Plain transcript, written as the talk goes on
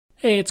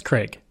Hey, it's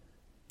Craig.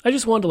 I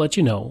just wanted to let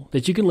you know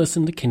that you can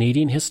listen to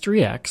Canadian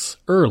History X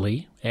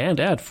early and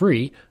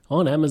ad-free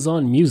on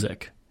Amazon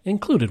Music,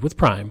 included with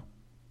Prime.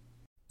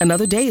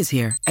 Another day is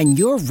here, and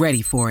you're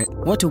ready for it.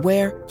 What to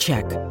wear?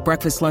 Check.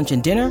 Breakfast, lunch,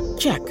 and dinner?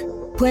 Check.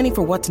 Planning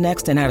for what's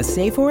next and how to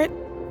save for it?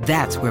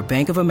 That's where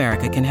Bank of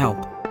America can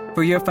help.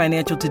 For your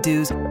financial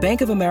to-dos,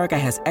 Bank of America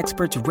has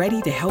experts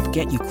ready to help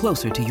get you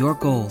closer to your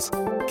goals.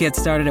 Get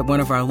started at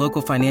one of our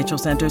local financial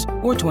centers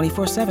or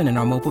 24/7 in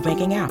our mobile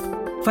banking app.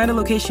 Find a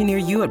location near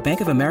you at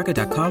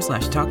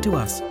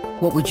bankofamerica.com/talktous.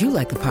 What would you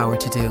like the power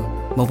to do?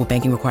 Mobile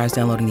banking requires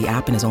downloading the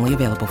app and is only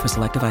available for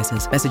select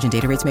devices. Message and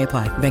data rates may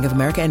apply. Bank of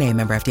America N.A.,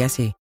 member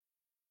FDIC.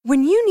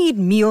 When you need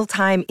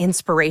mealtime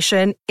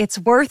inspiration, it's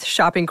worth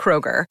shopping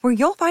Kroger, where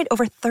you'll find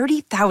over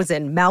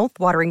 30,000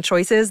 mouth-watering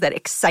choices that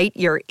excite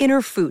your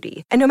inner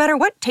foodie. And no matter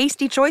what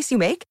tasty choice you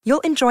make,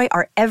 you'll enjoy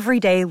our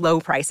everyday low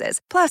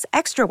prices, plus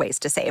extra ways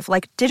to save,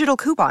 like digital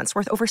coupons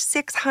worth over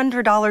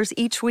 $600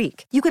 each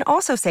week. You can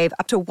also save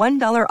up to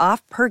 $1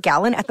 off per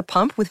gallon at the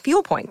pump with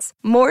fuel points.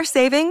 More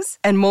savings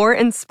and more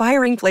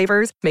inspiring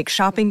flavors make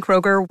shopping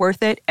Kroger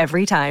worth it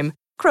every time.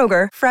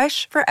 Kroger,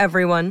 fresh for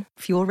everyone.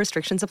 Fuel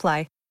restrictions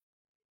apply.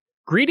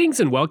 Greetings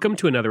and welcome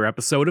to another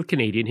episode of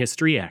Canadian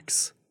History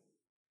X.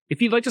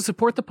 If you'd like to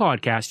support the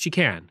podcast, you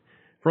can,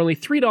 for only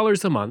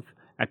 $3 a month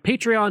at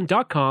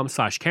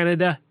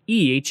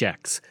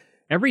patreon.com/CanadaEHX.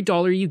 Every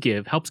dollar you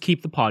give helps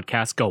keep the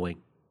podcast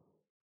going.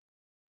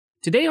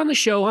 Today on the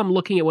show, I'm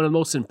looking at one of the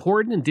most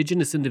important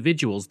Indigenous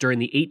individuals during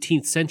the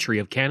 18th century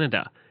of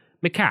Canada,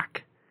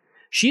 Micaq.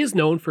 She is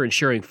known for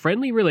ensuring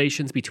friendly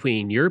relations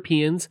between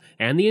Europeans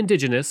and the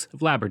Indigenous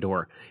of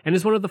Labrador, and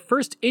is one of the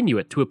first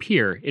Inuit to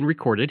appear in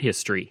recorded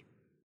history.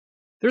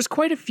 There's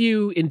quite a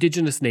few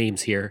Indigenous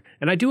names here,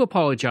 and I do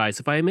apologize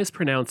if I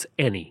mispronounce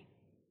any.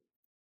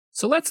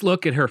 So let's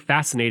look at her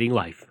fascinating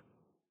life.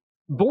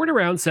 Born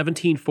around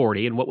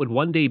 1740 in what would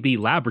one day be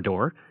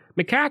Labrador,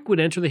 Micaq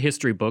would enter the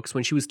history books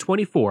when she was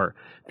 24,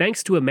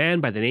 thanks to a man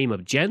by the name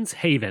of Jens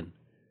Haven.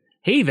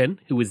 Haven,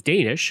 who was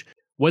Danish,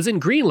 was in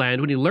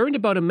Greenland when he learned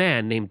about a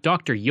man named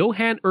Dr.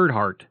 Johan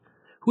Erdhart,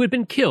 who had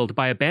been killed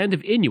by a band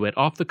of Inuit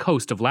off the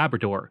coast of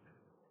Labrador.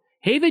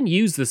 Haven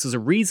used this as a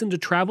reason to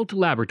travel to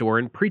Labrador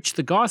and preach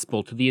the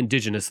gospel to the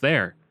Indigenous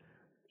there.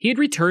 He had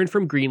returned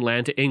from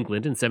Greenland to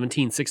England in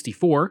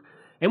 1764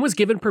 and was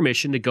given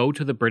permission to go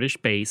to the British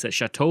base at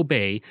Chateau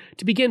Bay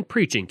to begin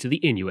preaching to the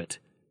Inuit.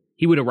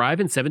 He would arrive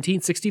in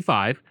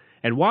 1765,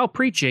 and while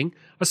preaching,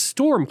 a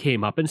storm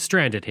came up and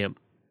stranded him.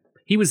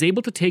 He was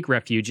able to take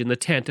refuge in the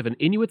tent of an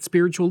Inuit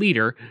spiritual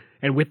leader,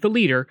 and with the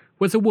leader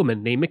was a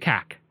woman named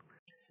Micaq.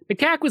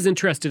 Micaq was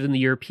interested in the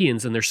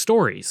Europeans and their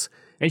stories,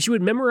 and she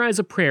would memorize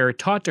a prayer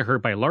taught to her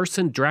by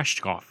Larsen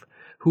Drashkov,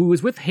 who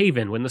was with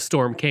Haven when the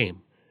storm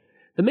came.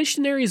 The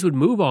missionaries would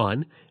move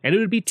on, and it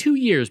would be 2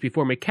 years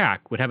before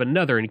Micaq would have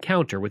another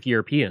encounter with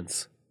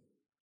Europeans.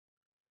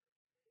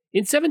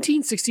 In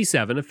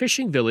 1767, a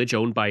fishing village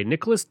owned by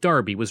Nicholas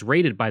Darby was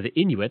raided by the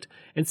Inuit,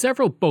 and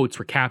several boats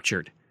were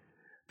captured.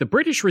 The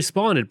British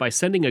responded by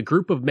sending a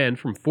group of men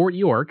from Fort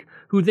York,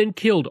 who then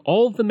killed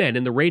all of the men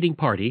in the raiding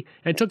party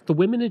and took the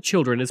women and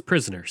children as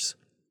prisoners.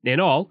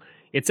 In all,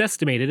 it's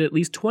estimated at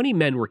least 20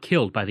 men were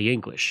killed by the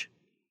English.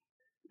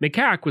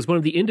 Micaq was one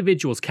of the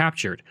individuals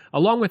captured,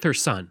 along with her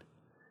son.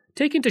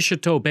 Taken to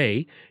Chateau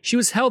Bay, she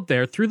was held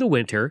there through the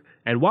winter,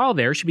 and while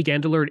there she began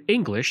to learn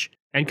English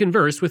and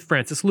conversed with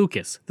Francis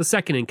Lucas, the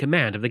second in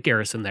command of the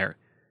garrison there.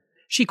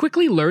 She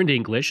quickly learned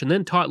English and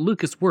then taught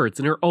Lucas words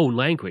in her own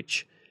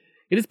language.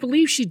 It is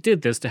believed she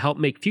did this to help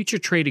make future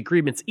trade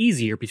agreements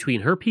easier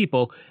between her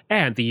people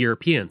and the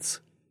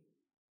Europeans.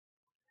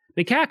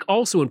 Micaq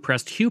also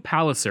impressed Hugh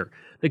Palliser,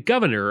 the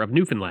governor of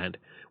Newfoundland,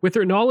 with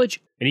her knowledge,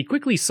 and he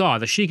quickly saw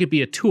that she could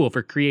be a tool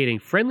for creating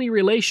friendly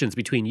relations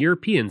between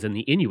Europeans and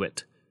the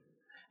Inuit.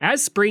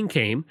 As spring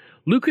came,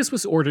 Lucas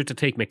was ordered to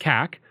take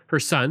Micaq, her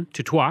son,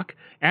 Tutuak,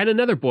 and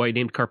another boy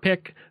named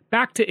Karpik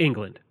back to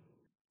England.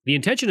 The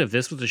intention of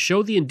this was to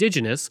show the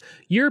Indigenous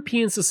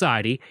European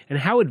society and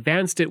how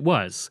advanced it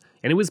was,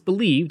 and it was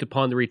believed,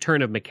 upon the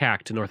return of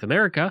Micaq to North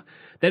America,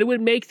 that it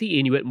would make the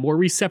Inuit more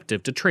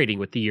receptive to trading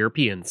with the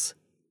Europeans.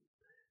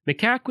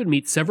 Micaq would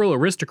meet several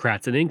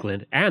aristocrats in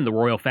England and the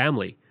royal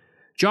family.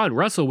 John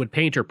Russell would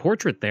paint her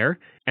portrait there,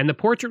 and the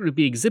portrait would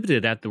be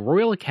exhibited at the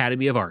Royal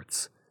Academy of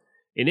Arts.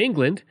 In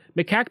England,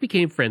 Micaq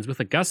became friends with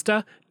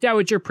Augusta,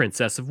 Dowager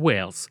Princess of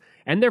Wales,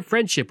 and their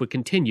friendship would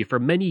continue for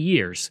many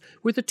years,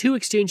 with the two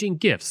exchanging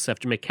gifts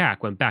after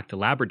Micaq went back to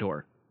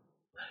Labrador.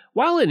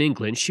 While in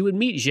England, she would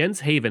meet Jens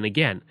Haven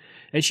again,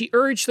 and she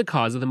urged the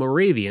cause of the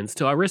Moravians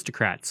to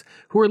aristocrats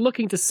who were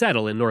looking to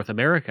settle in North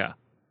America.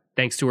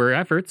 Thanks to her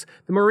efforts,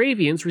 the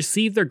Moravians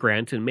received their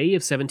grant in May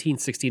of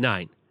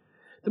 1769.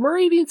 The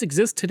Moravians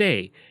exist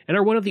today and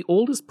are one of the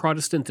oldest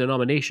Protestant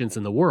denominations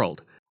in the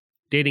world,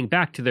 dating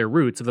back to their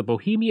roots of the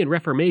Bohemian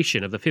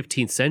Reformation of the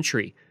 15th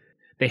century.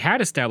 They had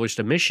established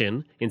a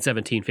mission in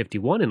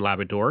 1751 in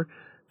Labrador,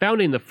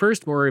 founding the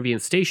first Moravian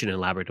station in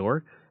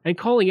Labrador, and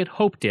calling it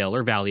Hopedale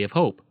or Valley of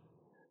Hope.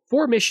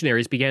 4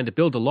 missionaries began to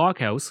build a log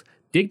house,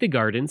 dig the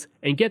gardens,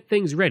 and get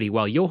things ready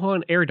while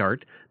Johan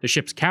Erdart, the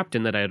ship's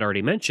captain that I had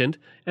already mentioned,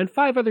 and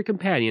 5 other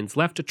companions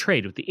left to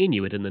trade with the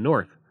Inuit in the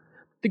north.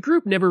 The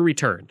group never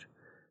returned.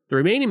 The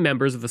remaining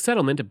members of the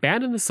settlement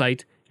abandoned the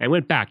site and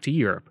went back to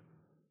Europe.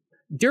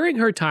 During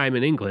her time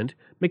in England,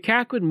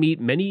 McCack would meet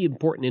many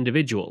important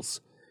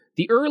individuals.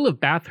 The Earl of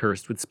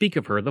Bathurst would speak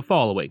of her the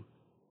following.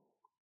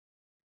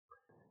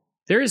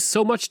 There is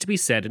so much to be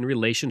said in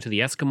relation to the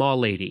Eskimo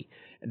lady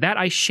that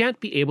I shan't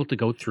be able to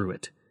go through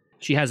it.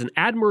 She has an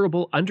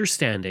admirable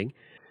understanding.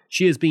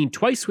 She has been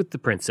twice with the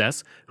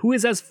princess, who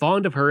is as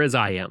fond of her as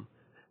I am.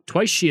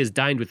 Twice she has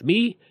dined with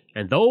me,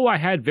 and though I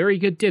had very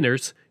good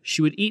dinners,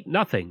 she would eat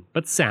nothing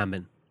but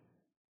salmon.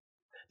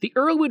 The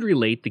Earl would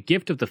relate the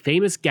gift of the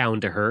famous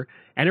gown to her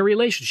and a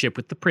relationship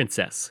with the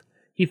princess.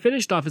 He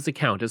finished off his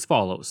account as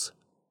follows.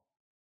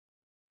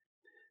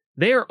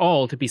 They are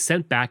all to be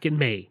sent back in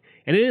May,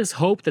 and it is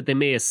hoped that they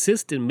may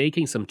assist in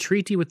making some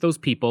treaty with those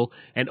people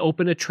and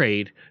open a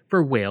trade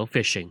for whale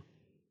fishing.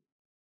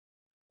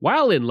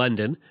 While in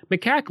London,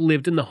 McCack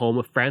lived in the home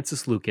of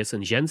Francis Lucas,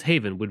 and Jens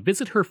Haven would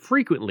visit her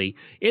frequently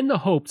in the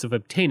hopes of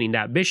obtaining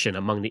that mission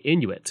among the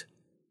Inuit.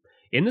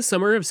 In the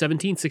summer of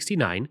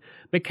 1769,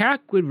 McCack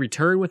would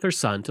return with her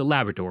son to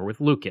Labrador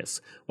with Lucas,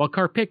 while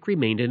Karpik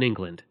remained in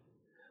England.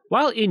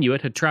 While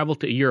Inuit had traveled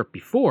to Europe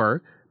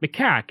before,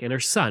 McCack and her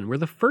son were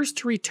the first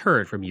to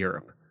return from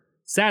Europe.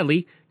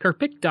 Sadly,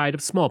 Karpik died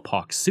of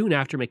smallpox soon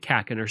after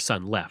McCack and her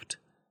son left.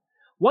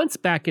 Once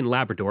back in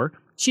Labrador,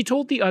 she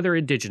told the other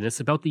Indigenous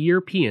about the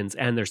Europeans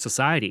and their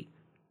society.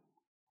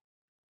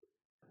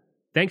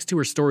 Thanks to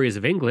her stories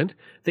of England,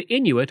 the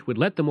Inuit would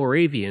let the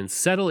Moravians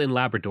settle in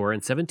Labrador in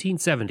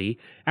 1770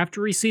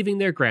 after receiving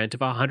their grant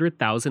of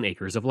 100,000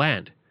 acres of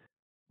land.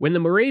 When the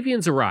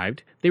Moravians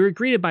arrived, they were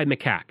greeted by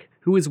McCack,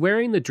 who was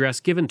wearing the dress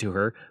given to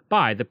her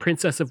by the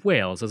Princess of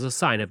Wales as a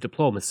sign of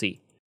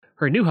diplomacy.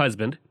 Her new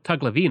husband,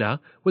 Tuglavina,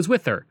 was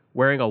with her,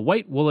 wearing a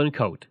white woolen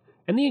coat,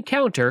 and the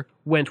encounter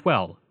went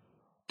well.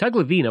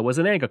 Tuglavina was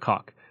an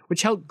Angakok,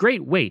 which held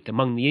great weight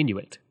among the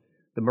Inuit.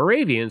 The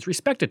Moravians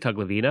respected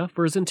Tuglavina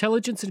for his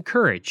intelligence and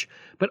courage,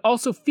 but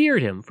also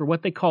feared him for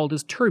what they called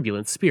his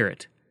turbulent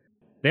spirit.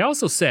 They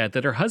also said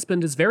that her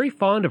husband is very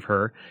fond of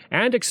her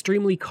and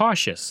extremely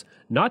cautious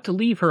not to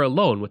leave her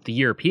alone with the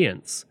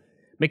Europeans.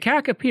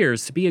 McCack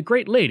appears to be a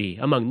great lady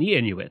among the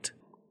Inuit.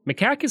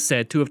 McCack is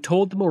said to have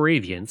told the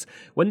Moravians,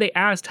 when they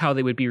asked how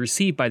they would be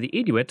received by the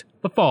Inuit,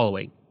 the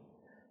following.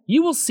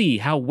 You will see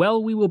how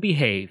well we will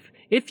behave,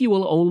 if you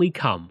will only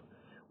come.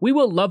 We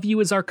will love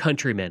you as our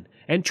countrymen,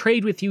 and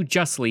trade with you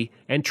justly,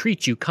 and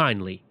treat you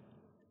kindly.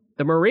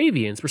 The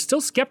Moravians were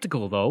still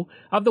skeptical, though,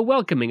 of the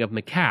welcoming of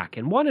McCack,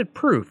 and wanted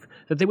proof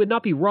that they would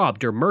not be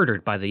robbed or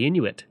murdered by the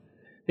Inuit.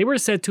 They were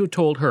said to have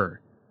told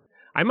her,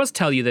 I must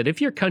tell you that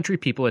if your country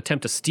people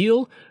attempt to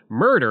steal,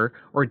 murder,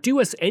 or do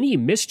us any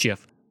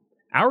mischief,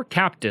 our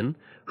captain,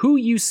 who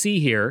you see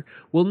here,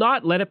 will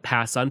not let it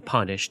pass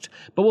unpunished,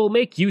 but will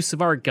make use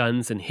of our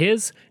guns in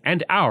his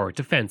and our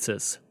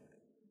defenses.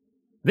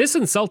 This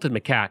insulted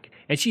McCack,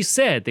 and she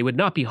said they would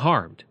not be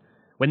harmed.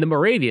 When the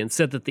Moravians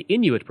said that the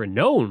Inuit were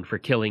known for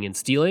killing and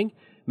stealing,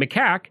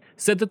 McCack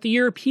said that the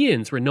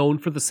Europeans were known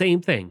for the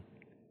same thing.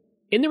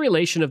 In the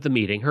relation of the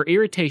meeting, her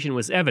irritation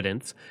was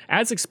evident,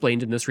 as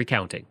explained in this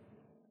recounting.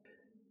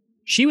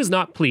 She was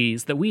not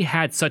pleased that we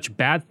had such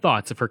bad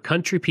thoughts of her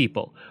country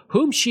people,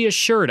 whom she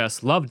assured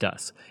us loved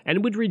us,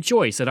 and would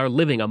rejoice at our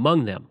living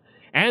among them,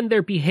 and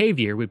their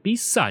behavior would be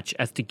such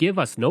as to give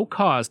us no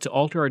cause to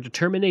alter our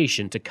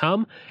determination to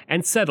come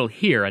and settle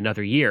here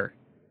another year.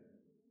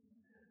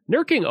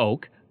 Nurking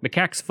Oak,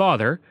 McCack's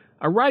father,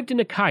 arrived in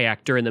a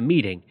kayak during the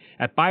meeting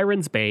at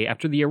Byron's Bay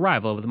after the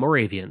arrival of the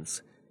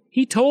Moravians.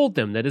 He told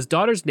them that his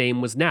daughter's name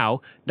was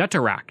now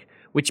Nutarak,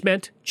 which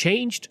meant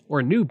changed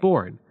or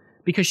newborn,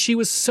 because she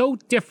was so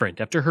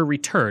different after her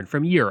return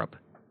from Europe.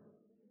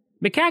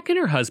 McCack and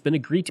her husband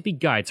agreed to be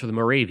guides for the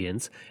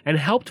Moravians and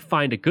helped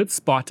find a good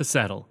spot to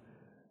settle.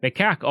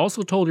 McCack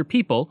also told her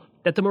people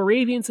that the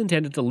Moravians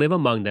intended to live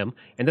among them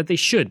and that they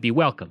should be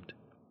welcomed.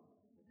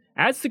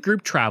 As the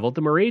group traveled,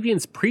 the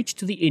Moravians preached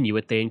to the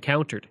Inuit they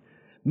encountered,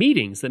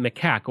 meetings that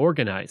McCack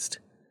organized.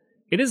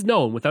 It is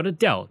known without a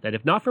doubt that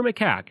if not for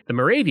McCack, the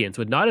Moravians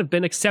would not have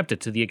been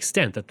accepted to the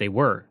extent that they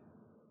were.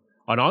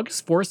 On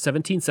August 4,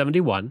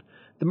 1771,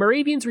 the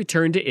Moravians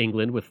returned to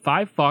England with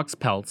 5 fox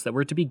pelts that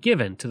were to be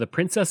given to the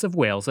Princess of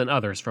Wales and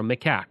others from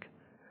McCack.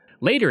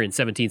 Later in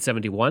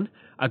 1771,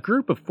 a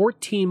group of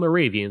 14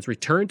 Moravians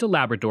returned to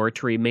Labrador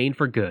to remain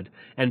for good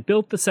and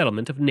built the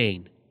settlement of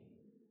Nain.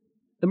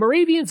 The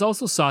Moravians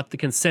also sought the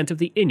consent of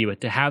the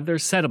Inuit to have their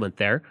settlement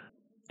there,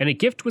 and a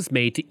gift was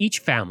made to each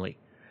family.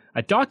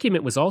 A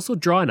document was also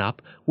drawn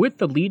up with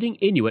the leading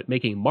Inuit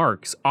making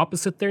marks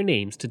opposite their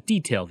names to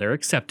detail their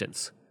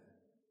acceptance.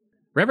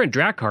 Reverend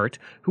Drackhart,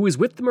 who was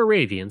with the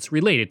Moravians,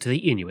 related to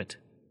the Inuit.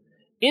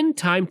 In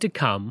time to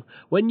come,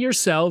 when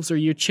yourselves or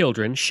your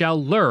children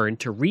shall learn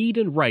to read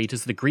and write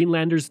as the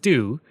Greenlanders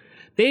do,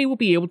 they will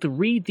be able to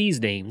read these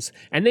names,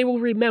 and they will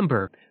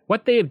remember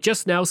what they have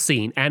just now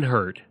seen and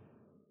heard.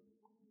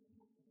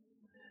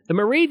 The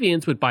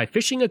Moravians would buy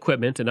fishing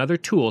equipment and other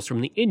tools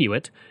from the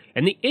Inuit,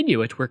 and the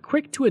Inuit were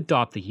quick to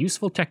adopt the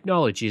useful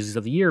technologies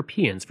of the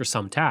Europeans for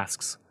some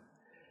tasks.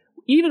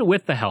 Even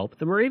with the help,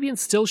 the Moravians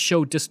still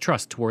showed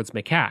distrust towards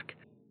McCack.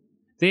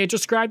 They are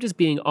described as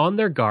being on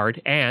their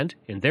guard and,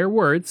 in their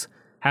words,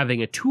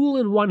 having a tool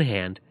in one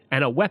hand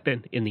and a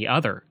weapon in the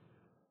other.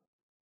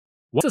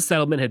 Once a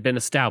settlement had been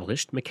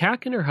established,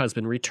 McCack and her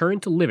husband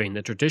returned to living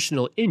the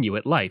traditional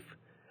Inuit life.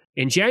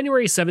 In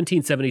January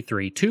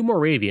 1773, two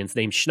Moravians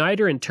named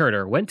Schneider and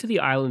Turner went to the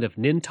island of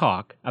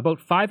Nintok, about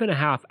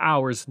 5.5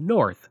 hours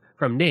north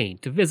from Nain,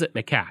 to visit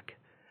McCack.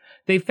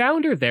 They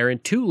found her there in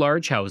two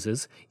large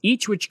houses,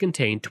 each which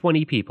contained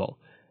 20 people,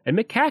 and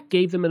McCack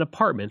gave them an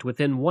apartment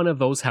within one of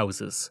those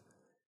houses.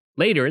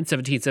 Later, in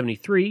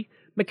 1773,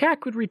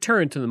 McCack would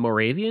return to the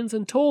Moravians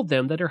and told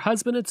them that her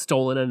husband had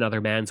stolen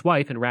another man's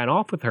wife and ran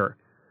off with her.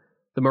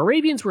 The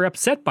Moravians were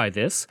upset by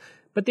this,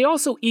 but they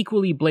also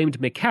equally blamed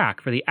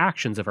McCack for the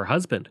actions of her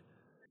husband.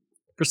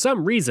 For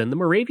some reason, the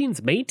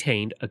Moravians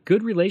maintained a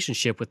good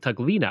relationship with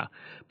Tuglavina,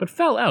 but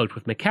fell out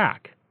with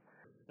McCack.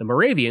 The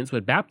Moravians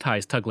would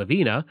baptize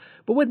Tuglavina,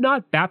 but would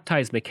not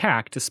baptize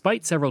McCack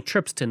despite several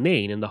trips to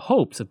Nain in the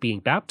hopes of being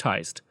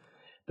baptized.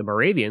 The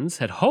Moravians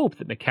had hoped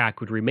that McCack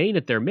would remain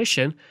at their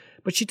mission,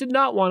 but she did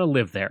not want to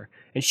live there,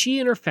 and she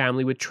and her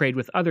family would trade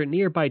with other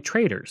nearby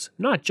traders,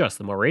 not just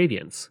the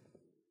Moravians.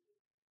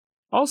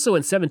 Also in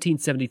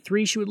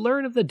 1773, she would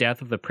learn of the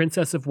death of the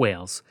Princess of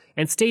Wales,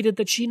 and stated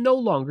that she no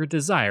longer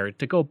desired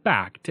to go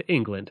back to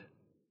England.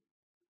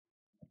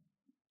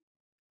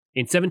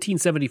 In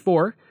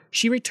 1774,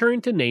 she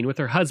returned to Nain with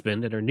her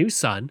husband and her new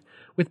son,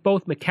 with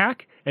both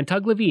McCack and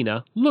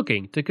Tuglavina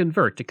looking to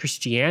convert to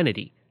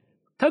Christianity.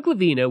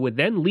 Tuglavina would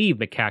then leave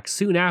McCack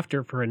soon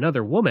after for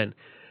another woman,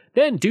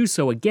 then do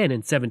so again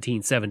in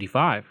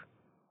 1775.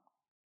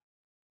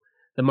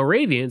 The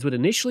Moravians would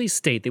initially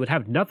state they would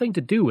have nothing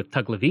to do with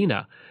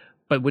Tuglavina,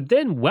 but would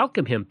then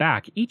welcome him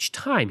back each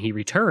time he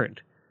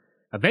returned.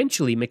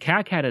 Eventually,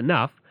 McCack had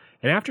enough,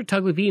 and after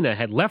Tuglavina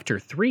had left her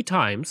 3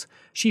 times,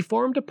 she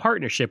formed a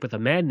partnership with a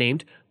man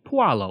named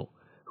Pualo,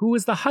 who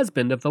was the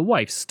husband of the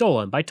wife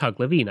stolen by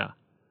Tuglavina.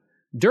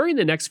 During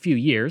the next few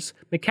years,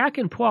 McCack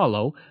and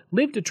Pualo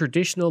lived a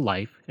traditional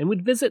life and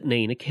would visit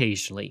Nain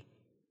occasionally.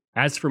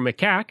 As for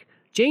McCack,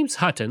 James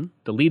Hutton,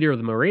 the leader of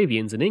the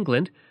Moravians in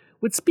England,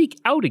 would speak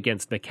out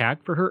against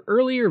McCack for her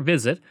earlier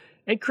visit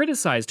and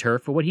criticized her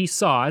for what he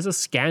saw as a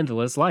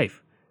scandalous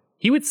life.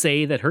 He would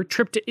say that her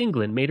trip to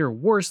England made her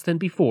worse than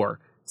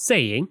before,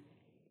 saying,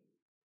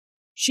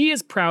 "She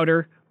is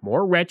prouder,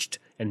 more wretched,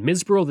 and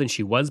miserable than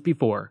she was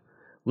before,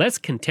 less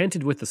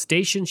contented with the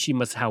station she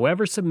must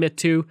however submit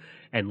to,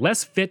 and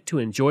less fit to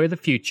enjoy the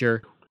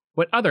future,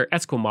 what other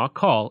Esquimaux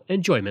call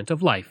enjoyment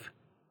of life."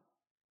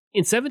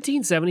 In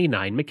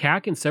 1779,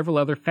 McCack and several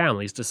other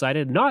families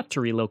decided not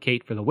to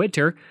relocate for the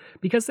winter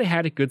because they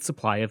had a good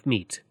supply of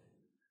meat.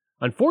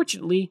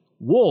 Unfortunately,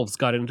 wolves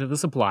got into the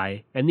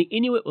supply, and the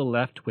Inuit were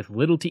left with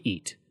little to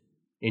eat.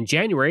 In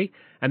January,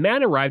 a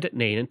man arrived at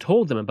Nain and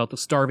told them about the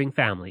starving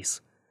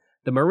families.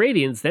 The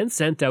Moravians then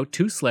sent out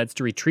 2 sleds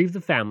to retrieve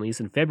the families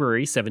in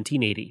February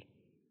 1780.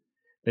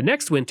 The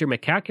next winter,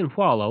 McCack and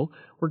Pualo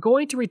were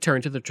going to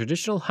return to the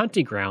traditional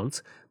hunting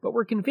grounds, but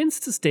were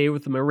convinced to stay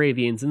with the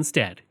Moravians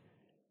instead.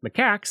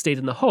 McCack stayed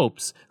in the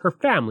hopes her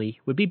family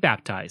would be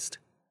baptized.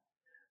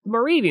 The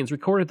Moravians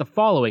recorded the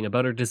following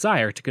about her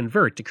desire to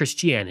convert to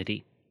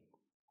Christianity.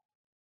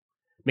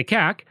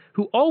 McCack,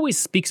 who always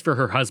speaks for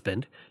her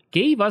husband,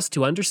 gave us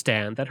to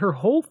understand that her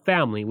whole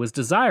family was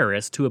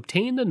desirous to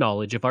obtain the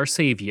knowledge of our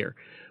Savior,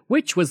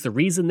 which was the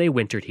reason they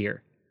wintered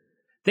here.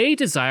 They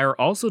desire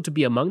also to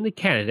be among the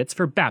candidates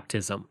for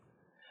baptism.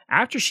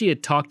 After she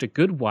had talked a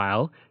good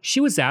while, she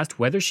was asked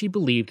whether she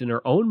believed in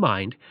her own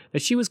mind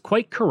that she was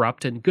quite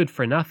corrupt and good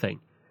for nothing.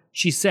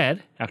 She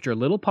said, after a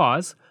little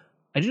pause,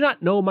 "I do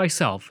not know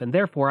myself, and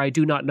therefore I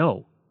do not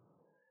know."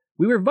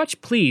 We were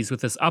much pleased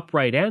with this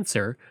upright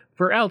answer,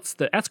 for else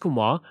the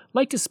Esquimaux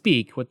like to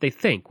speak what they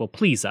think will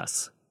please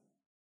us.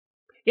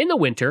 In the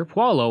winter,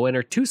 Pualo and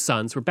her 2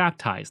 sons were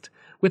baptized,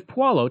 with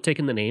Pualo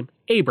taking the name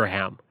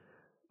Abraham.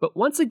 But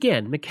once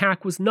again,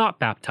 McCack was not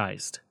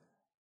baptized.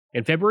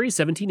 In February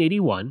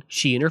 1781,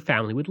 she and her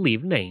family would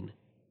leave Nain.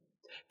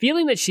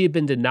 Feeling that she had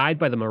been denied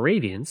by the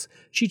Moravians,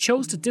 she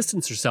chose to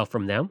distance herself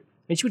from them,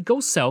 and she would go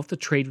south to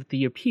trade with the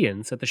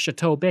Europeans at the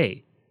Chateau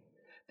Bay.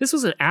 This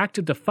was an act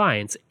of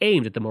defiance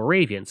aimed at the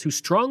Moravians, who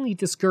strongly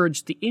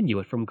discouraged the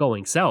Inuit from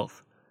going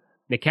south.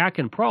 McCack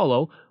and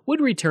Pualo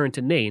would return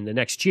to Nain the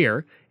next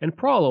year, and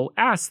Pualo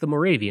asked the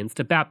Moravians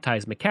to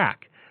baptize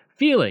McCack,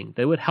 feeling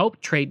that it would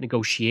help trade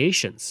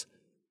negotiations.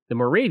 The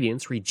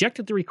Moravians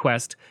rejected the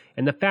request,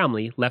 and the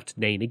family left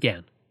Nain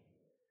again.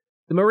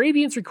 The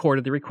Moravians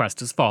recorded the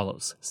request as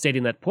follows,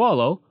 stating that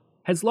Pualo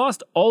has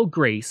lost all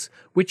grace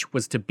which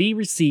was to be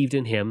received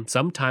in him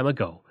some time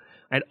ago,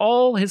 and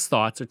all his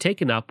thoughts are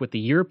taken up with the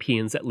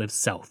Europeans that live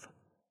south.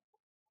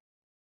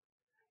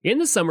 In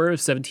the summer of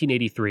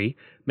 1783,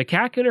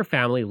 McCack and her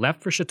family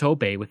left for Chateau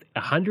Bay with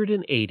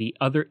 180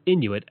 other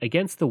Inuit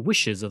against the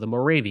wishes of the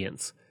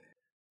Moravians.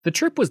 The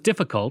trip was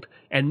difficult,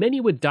 and many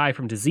would die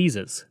from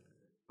diseases.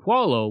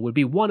 Paulo would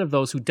be one of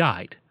those who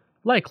died,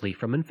 likely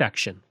from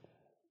infection.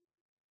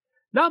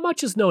 Not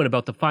much is known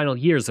about the final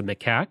years of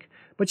McCack,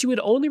 but she would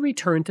only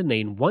return to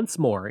Nain once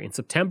more in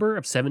September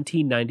of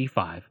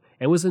 1795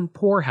 and was in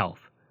poor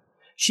health.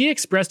 She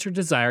expressed her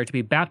desire to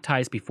be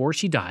baptized before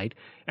she died,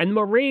 and the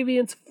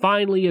Moravians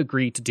finally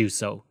agreed to do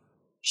so.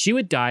 She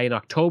would die in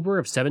October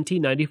of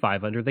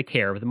 1795 under the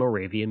care of the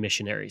Moravian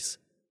missionaries.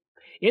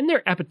 In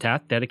their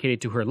epitaph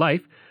dedicated to her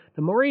life,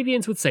 the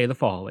Moravians would say the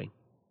following: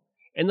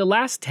 "In the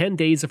last 10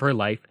 days of her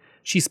life,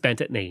 she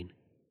spent at Nain.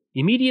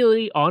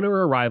 Immediately on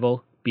her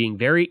arrival, being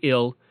very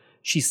ill,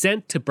 she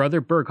sent to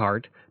Brother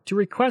Burghard to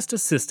request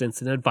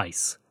assistance and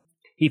advice.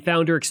 He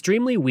found her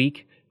extremely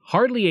weak,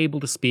 hardly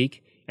able to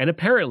speak, and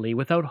apparently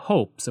without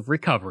hopes of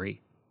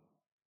recovery."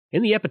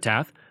 In the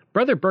epitaph,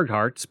 Brother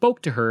Burghard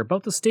spoke to her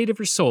about the state of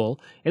her soul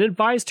and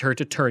advised her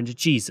to turn to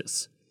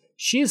Jesus.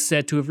 She is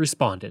said to have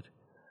responded,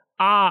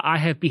 "Ah, I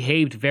have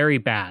behaved very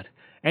bad,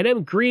 and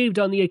am grieved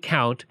on the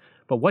account,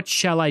 but what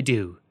shall I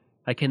do?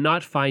 I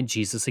cannot find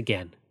Jesus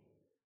again."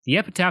 The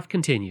epitaph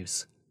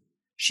continues,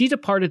 "She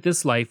departed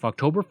this life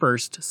October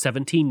 1st,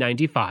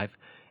 1795,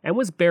 and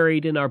was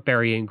buried in our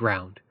burying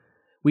ground.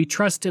 We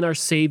trust in our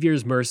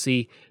Saviour's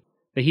mercy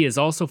that he has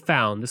also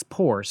found this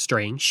poor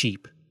straying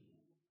sheep."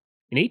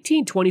 In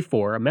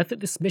 1824, a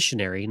Methodist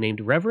missionary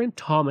named Reverend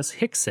Thomas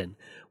Hickson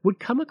would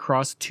come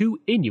across 2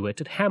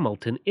 Inuit at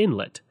Hamilton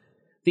Inlet.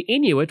 The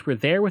Inuit were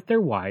there with their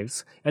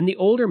wives, and the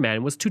older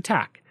man was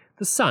Tutak,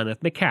 the son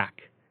of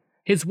McCack.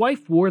 His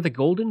wife wore the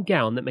golden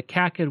gown that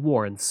McCack had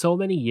worn so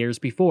many years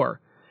before,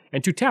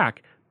 and Tutak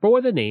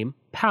bore the name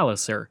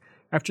Palliser,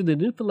 after the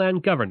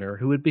Newfoundland governor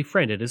who had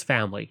befriended his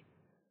family.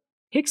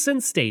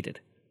 Hickson stated,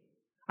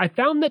 "I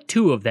found that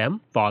 2 of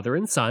them, father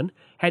and son,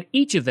 had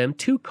each of them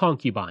 2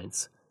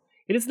 concubines.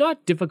 It is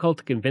not difficult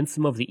to convince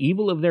them of the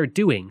evil of their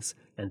doings,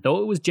 and though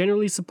it was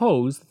generally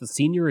supposed that the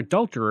senior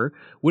adulterer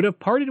would have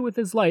parted with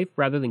his life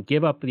rather than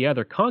give up the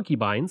other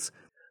concubines,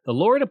 the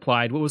Lord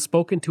applied what was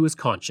spoken to his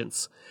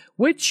conscience,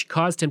 which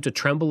caused him to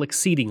tremble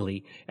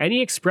exceedingly, and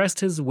he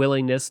expressed his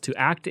willingness to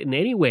act in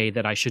any way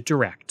that I should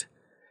direct.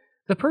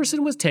 The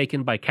person was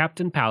taken by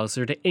Captain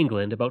Palliser to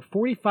England about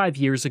 45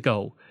 years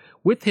ago,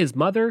 with his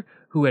mother,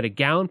 who had a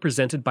gown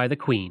presented by the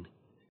Queen.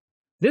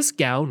 This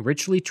gown,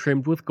 richly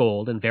trimmed with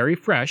gold and very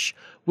fresh,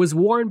 was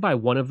worn by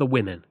one of the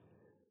women.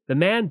 The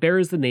man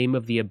bears the name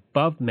of the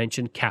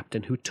above-mentioned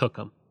captain who took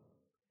him.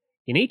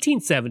 In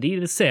 1870,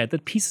 it is said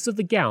that pieces of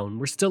the gown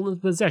were still in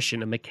the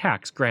possession of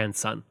McCack's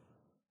grandson.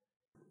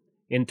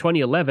 In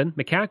 2011,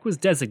 McCack was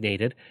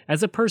designated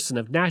as a person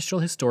of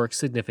national historic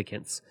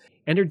significance,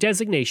 and her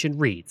designation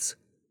reads,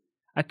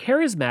 "A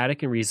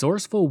charismatic and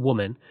resourceful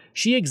woman,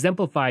 she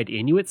exemplified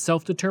Inuit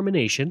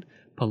self-determination,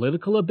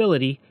 political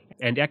ability,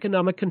 and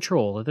economic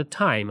control at a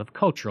time of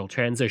cultural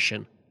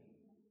transition."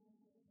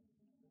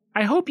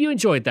 I hope you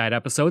enjoyed that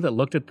episode that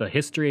looked at the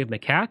history of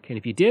McCack, and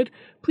if you did,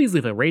 please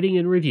leave a rating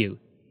and review.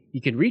 You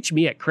can reach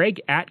me at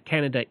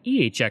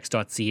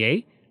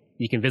craig@canadaehx.ca.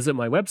 You can visit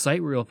my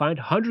website where you'll find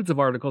hundreds of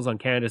articles on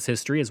Canada's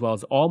history as well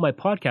as all my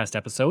podcast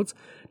episodes.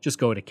 Just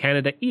go to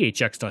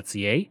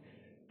canadaehx.ca.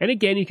 And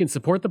again, you can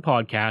support the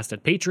podcast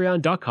at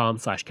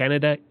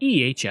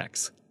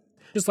patreon.com/CanadaEHX.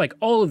 Just like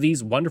all of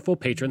these wonderful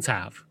patrons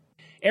have.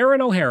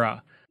 Aaron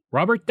O'Hara,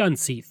 Robert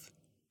Dunseith,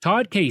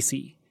 Todd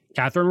Casey,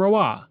 Catherine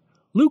Roy,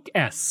 Luke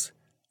S.,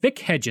 Vic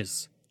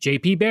Hedges,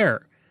 J.P.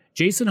 Bear,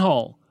 Jason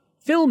Hall,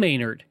 Phil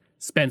Maynard,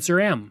 Spencer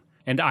M.,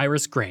 and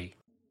Iris Gray.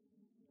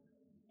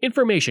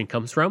 Information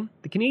comes from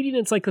the Canadian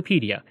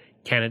Encyclopedia,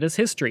 Canada's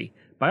History,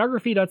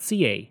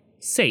 Biography.ca,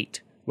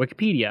 SAIT,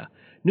 Wikipedia,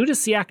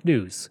 Nunisiaq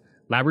News,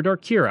 Labrador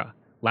Cura,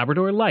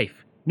 Labrador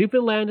Life,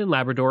 Newfoundland and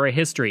Labrador A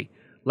History,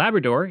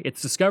 Labrador,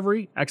 its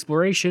discovery,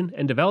 exploration,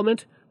 and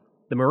development,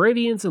 the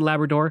Moravians in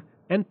Labrador,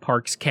 and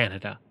Parks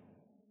Canada.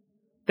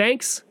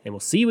 Thanks, and we'll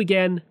see you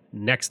again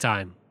next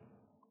time.